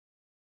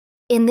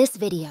In this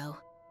video,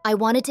 I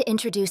wanted to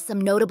introduce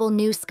some notable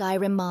new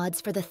Skyrim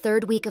mods for the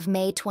third week of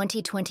May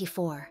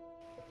 2024.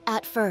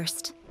 At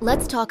first,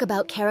 let's talk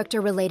about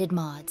character-related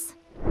mods.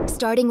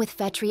 Starting with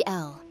Fetri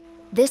L.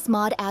 This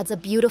mod adds a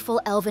beautiful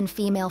elven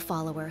female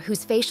follower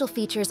whose facial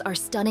features are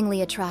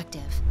stunningly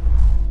attractive,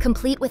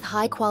 complete with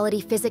high-quality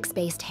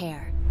physics-based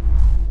hair.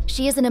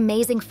 She is an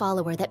amazing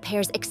follower that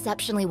pairs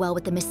exceptionally well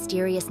with the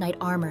mysterious knight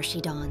armor she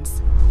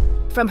dons.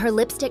 From her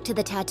lipstick to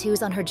the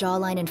tattoos on her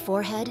jawline and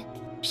forehead,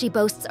 she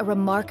boasts a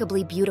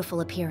remarkably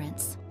beautiful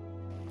appearance.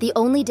 The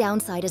only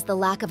downside is the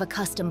lack of a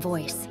custom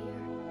voice.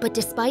 But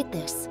despite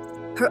this,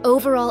 her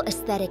overall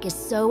aesthetic is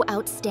so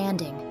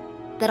outstanding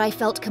that I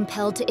felt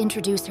compelled to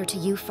introduce her to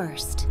you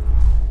first.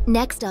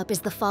 Next up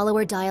is the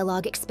follower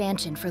dialogue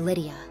expansion for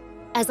Lydia.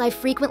 As I've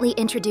frequently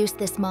introduced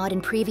this mod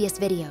in previous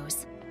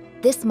videos,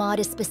 this mod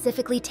is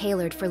specifically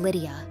tailored for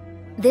Lydia.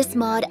 This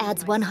mod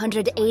adds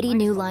 180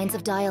 new lines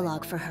of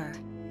dialogue for her,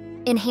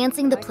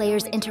 enhancing the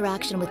player's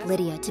interaction with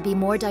Lydia to be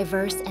more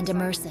diverse and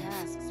immersive.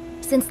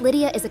 Since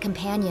Lydia is a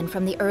companion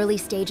from the early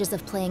stages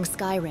of playing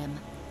Skyrim,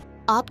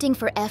 opting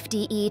for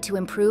FDE to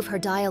improve her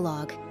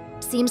dialogue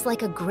seems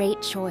like a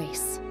great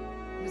choice.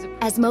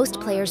 As most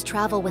players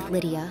travel with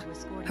Lydia,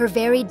 her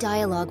varied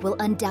dialogue will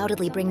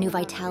undoubtedly bring new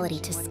vitality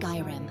to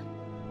Skyrim.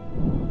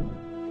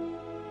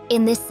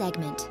 In this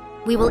segment,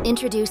 we will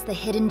introduce the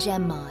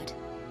HiddenGem mod,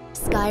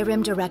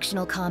 Skyrim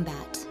Directional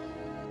Combat.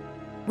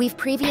 We've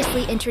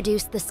previously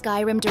introduced the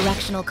Skyrim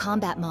Directional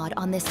Combat mod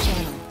on this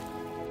channel,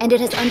 and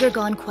it has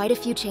undergone quite a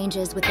few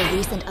changes with the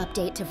recent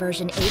update to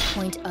version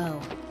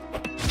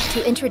 8.0.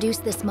 To introduce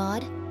this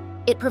mod,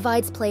 it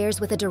provides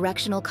players with a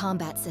directional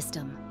combat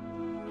system,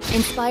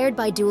 inspired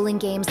by dueling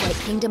games like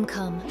Kingdom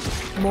Come,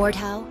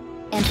 Mordhau,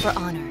 and For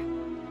Honor.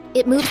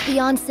 It moves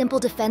beyond simple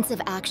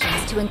defensive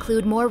actions to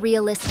include more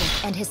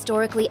realistic and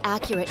historically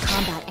accurate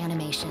combat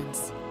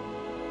animations.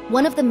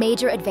 One of the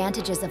major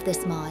advantages of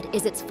this mod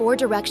is its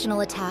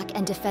 4-directional attack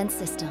and defense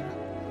system.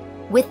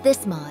 With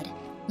this mod,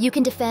 you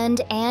can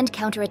defend and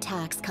counter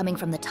attacks coming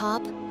from the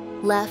top,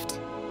 left,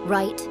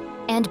 right,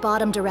 and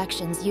bottom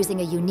directions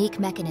using a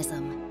unique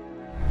mechanism.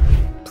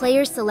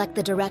 Players select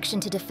the direction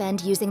to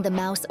defend using the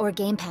mouse or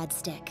gamepad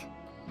stick.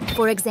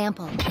 For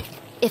example,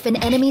 if an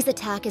enemy's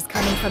attack is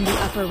coming from the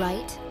upper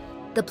right,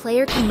 the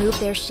player can move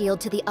their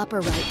shield to the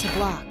upper right to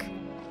block.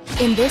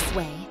 In this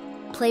way,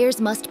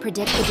 players must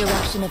predict the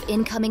direction of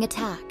incoming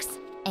attacks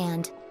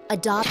and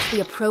adopt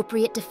the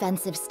appropriate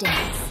defensive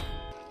stance.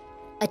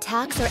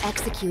 Attacks are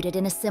executed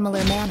in a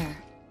similar manner.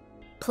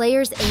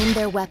 Players aim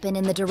their weapon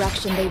in the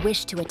direction they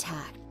wish to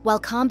attack. While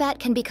combat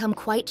can become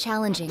quite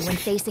challenging when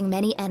facing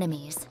many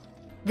enemies,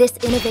 this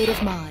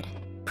innovative mod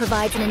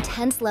provides an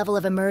intense level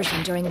of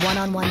immersion during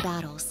one-on-one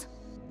battles.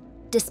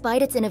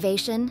 Despite its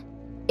innovation,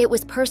 it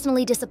was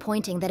personally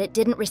disappointing that it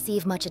didn't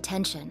receive much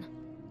attention.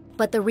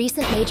 But the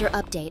recent major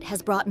update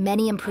has brought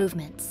many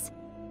improvements,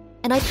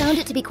 and I found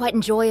it to be quite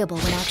enjoyable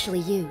when actually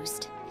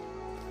used.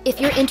 If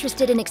you're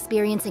interested in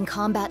experiencing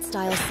combat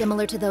styles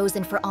similar to those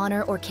in For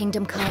Honor or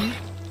Kingdom Come,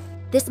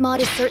 this mod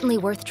is certainly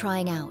worth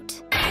trying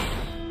out.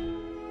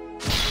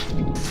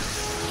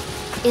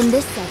 In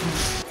this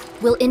segment,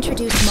 we'll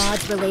introduce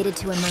mods related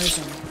to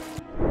immersion.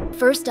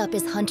 First up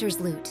is Hunter's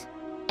Loot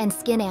and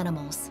Skin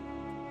Animals.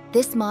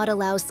 This mod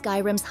allows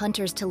Skyrim's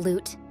hunters to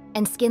loot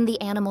and skin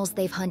the animals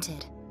they've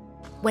hunted.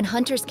 When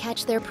hunters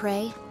catch their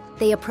prey,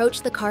 they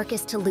approach the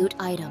carcass to loot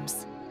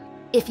items.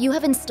 If you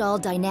have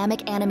installed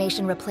Dynamic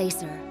Animation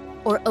Replacer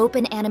or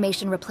Open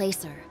Animation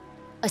Replacer,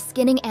 a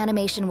skinning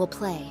animation will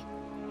play,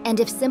 and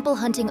if Simple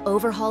Hunting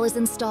Overhaul is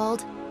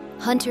installed,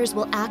 hunters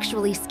will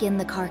actually skin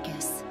the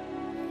carcass.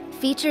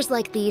 Features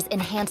like these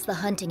enhance the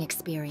hunting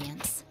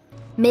experience,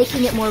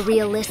 making it more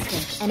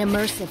realistic and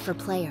immersive for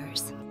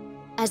players,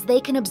 as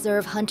they can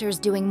observe hunters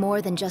doing more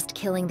than just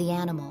killing the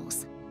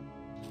animals.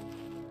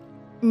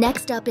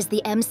 Next up is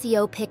the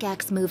MCO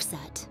Pickaxe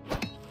moveset.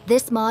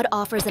 This mod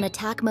offers an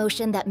attack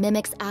motion that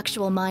mimics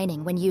actual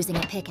mining when using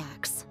a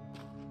pickaxe.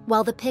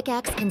 While the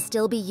pickaxe can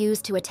still be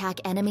used to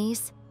attack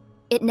enemies,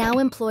 it now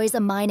employs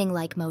a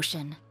mining-like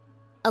motion,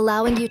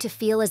 allowing you to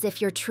feel as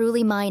if you're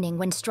truly mining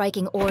when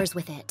striking ores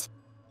with it.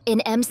 In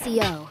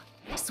MCO,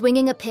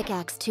 swinging a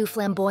pickaxe too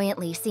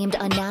flamboyantly seemed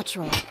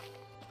unnatural,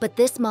 but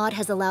this mod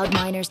has allowed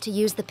miners to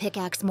use the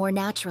pickaxe more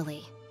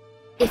naturally.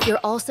 If you're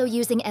also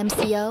using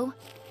MCO,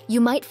 you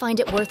might find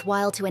it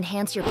worthwhile to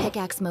enhance your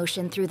pickaxe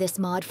motion through this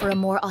mod for a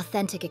more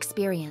authentic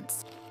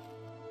experience.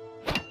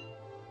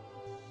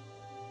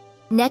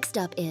 Next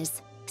up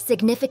is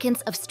Significance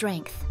of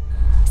Strength.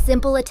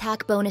 Simple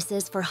attack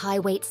bonuses for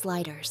high-weight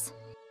sliders.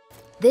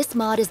 This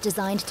mod is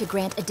designed to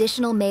grant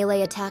additional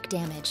melee attack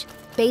damage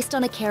based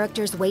on a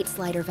character's weight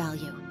slider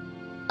value,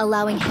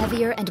 allowing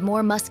heavier and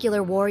more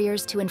muscular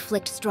warriors to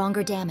inflict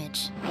stronger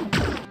damage.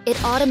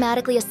 It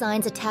automatically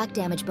assigns attack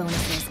damage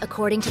bonuses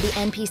according to the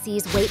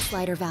NPC's weight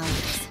slider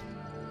values,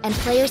 and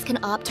players can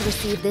opt to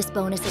receive this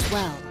bonus as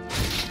well,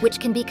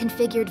 which can be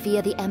configured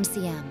via the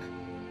MCM.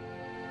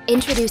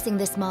 Introducing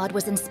this mod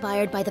was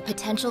inspired by the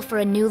potential for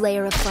a new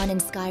layer of fun in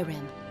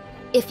Skyrim,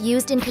 If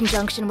used in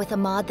conjunction with a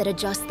mod that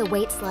adjusts the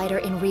weight slider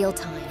in real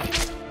time,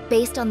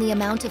 based on the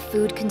amount of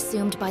food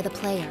consumed by the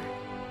player.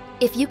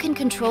 If you can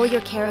control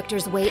your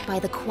character's weight by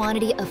the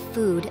quantity of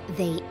food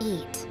they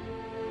eat,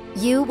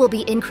 you will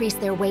be increase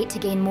their weight to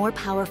gain more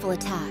powerful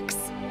attacks.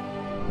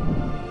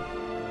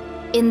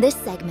 In this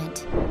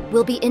segment,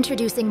 we'll be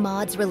introducing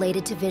mods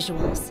related to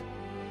visuals.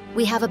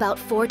 We have about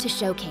 4 to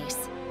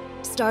showcase,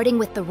 starting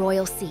with the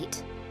Royal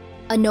Seat,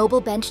 a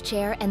noble bench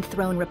chair and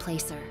throne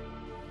replacer.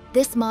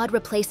 This mod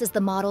replaces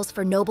the models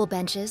for noble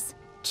benches,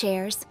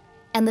 chairs,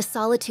 and the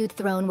Solitude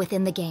throne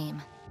within the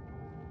game.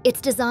 It's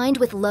designed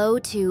with low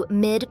to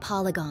mid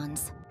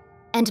polygons,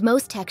 and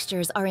most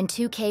textures are in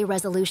 2K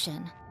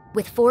resolution,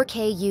 with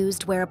 4K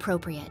used where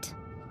appropriate.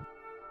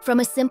 From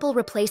a simple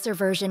replacer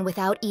version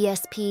without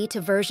ESP to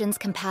versions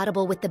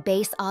compatible with the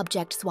base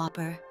object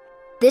swapper,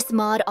 this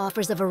mod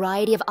offers a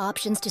variety of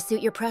options to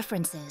suit your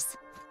preferences,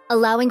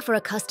 allowing for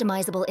a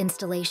customizable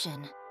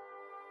installation.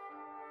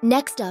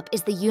 Next up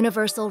is the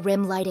Universal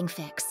Rim Lighting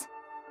Fix.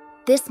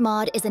 This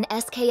mod is an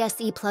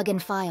SKSE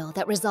plugin file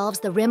that resolves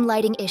the rim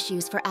lighting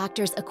issues for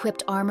actors'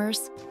 equipped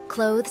armors,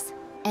 clothes,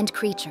 and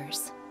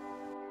creatures.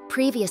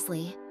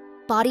 Previously,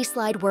 body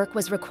slide work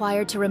was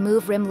required to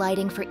remove rim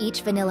lighting for each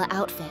vanilla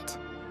outfit,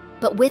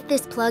 but with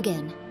this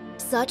plugin,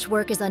 such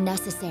work is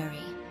unnecessary.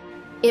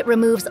 It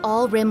removes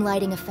all rim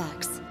lighting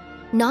effects,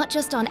 not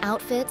just on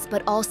outfits,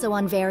 but also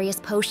on various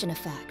potion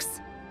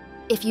effects.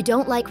 If you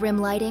don't like rim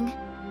lighting,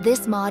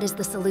 this mod is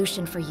the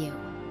solution for you.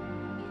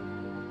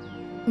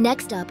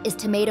 Next up is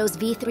Tomato's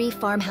V3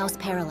 Farmhouse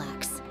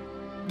Parallax.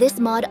 This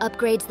mod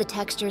upgrades the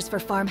textures for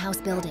farmhouse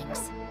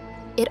buildings.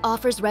 It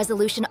offers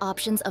resolution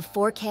options of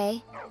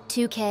 4K,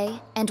 2K,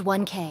 and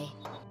 1K,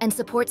 and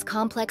supports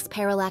complex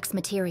parallax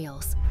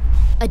materials.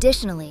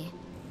 Additionally,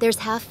 there's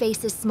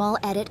Halffaces' small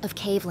edit of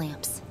cave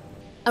lamps,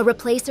 a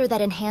replacer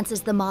that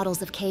enhances the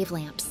models of cave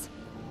lamps.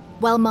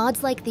 While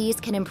mods like these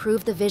can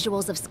improve the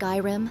visuals of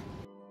Skyrim,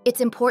 it's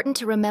important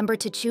to remember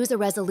to choose a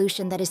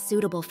resolution that is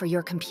suitable for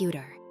your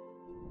computer.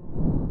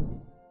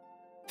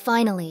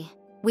 Finally,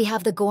 we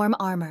have the Gorm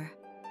armor,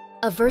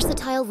 a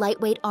versatile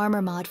lightweight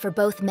armor mod for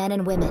both men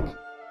and women,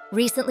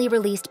 recently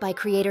released by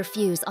creator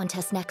Fuse on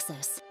Test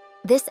Nexus.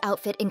 This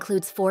outfit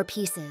includes 4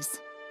 pieces: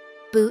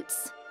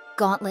 boots,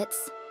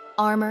 gauntlets,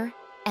 armor,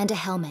 and a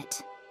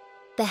helmet.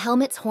 The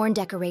helmet's horn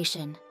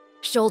decoration,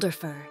 shoulder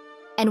fur,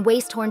 and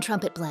waist horn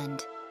trumpet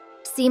blend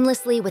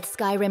seamlessly with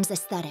Skyrim's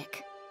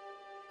aesthetic.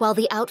 While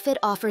the outfit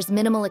offers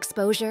minimal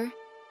exposure,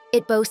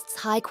 it boasts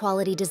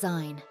high-quality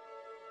design.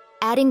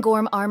 Adding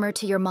Gorm armor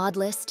to your mod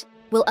list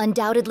will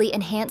undoubtedly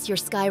enhance your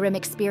Skyrim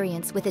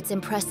experience with its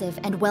impressive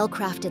and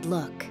well-crafted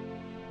look.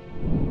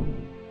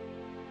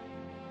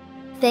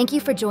 Thank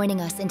you for joining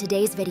us in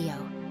today's video,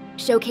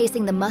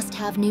 showcasing the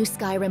must-have new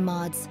Skyrim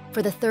mods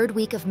for the 3rd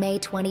week of May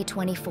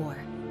 2024.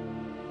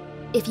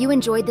 If you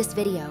enjoyed this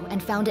video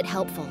and found it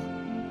helpful,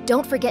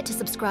 don't forget to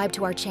subscribe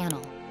to our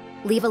channel,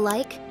 leave a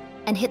like,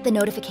 and hit the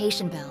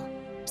notification bell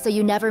so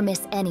you never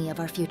miss any of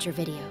our future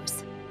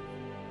videos.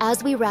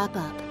 As we wrap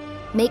up,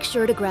 make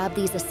sure to grab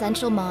these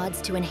essential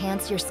mods to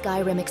enhance your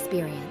Skyrim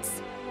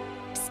experience.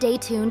 Stay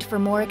tuned for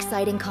more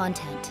exciting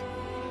content,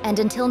 and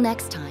until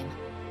next time,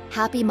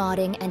 happy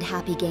modding and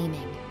happy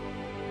gaming.